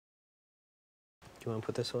you want to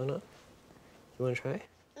put this one up? You want to try?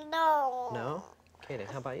 No. No? Kaden,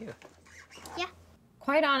 how about you? Yeah.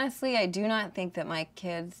 Quite honestly, I do not think that my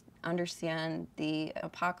kids understand the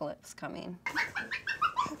apocalypse coming.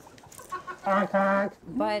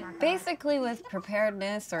 But basically with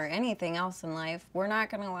preparedness or anything else in life, we're not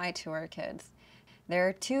going to lie to our kids.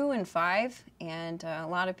 They're 2 and 5, and a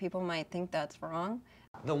lot of people might think that's wrong.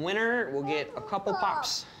 The winner will get a couple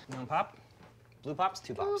pops. You want pop? Blue pops?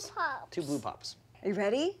 2 pops. Blue pops. 2 blue pops. Are you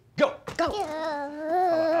ready? Go! Go!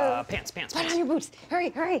 Pants. Put on your boots. Hurry,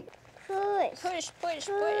 hurry. Push.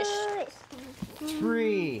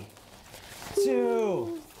 3,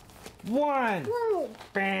 2, 1.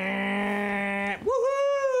 Bam!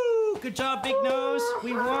 Woohoo! Good job, Big Nose.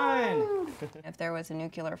 We won. If there was a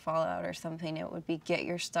nuclear fallout or something, it would be get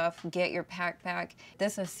your stuff, get your pack back.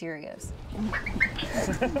 This is serious.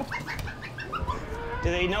 Do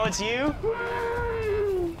they know it's you?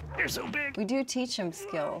 You're so big. We do teach him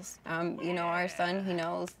skills. You know, our son, he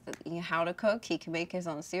knows how to cook. He can make his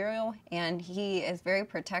own cereal, and he is very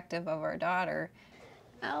protective of our daughter.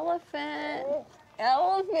 Elephant.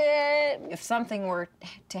 Elephant. If something were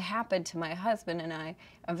to happen to my husband and I,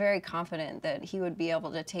 I'm very confident that he would be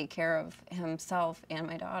able to take care of himself and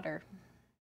my daughter.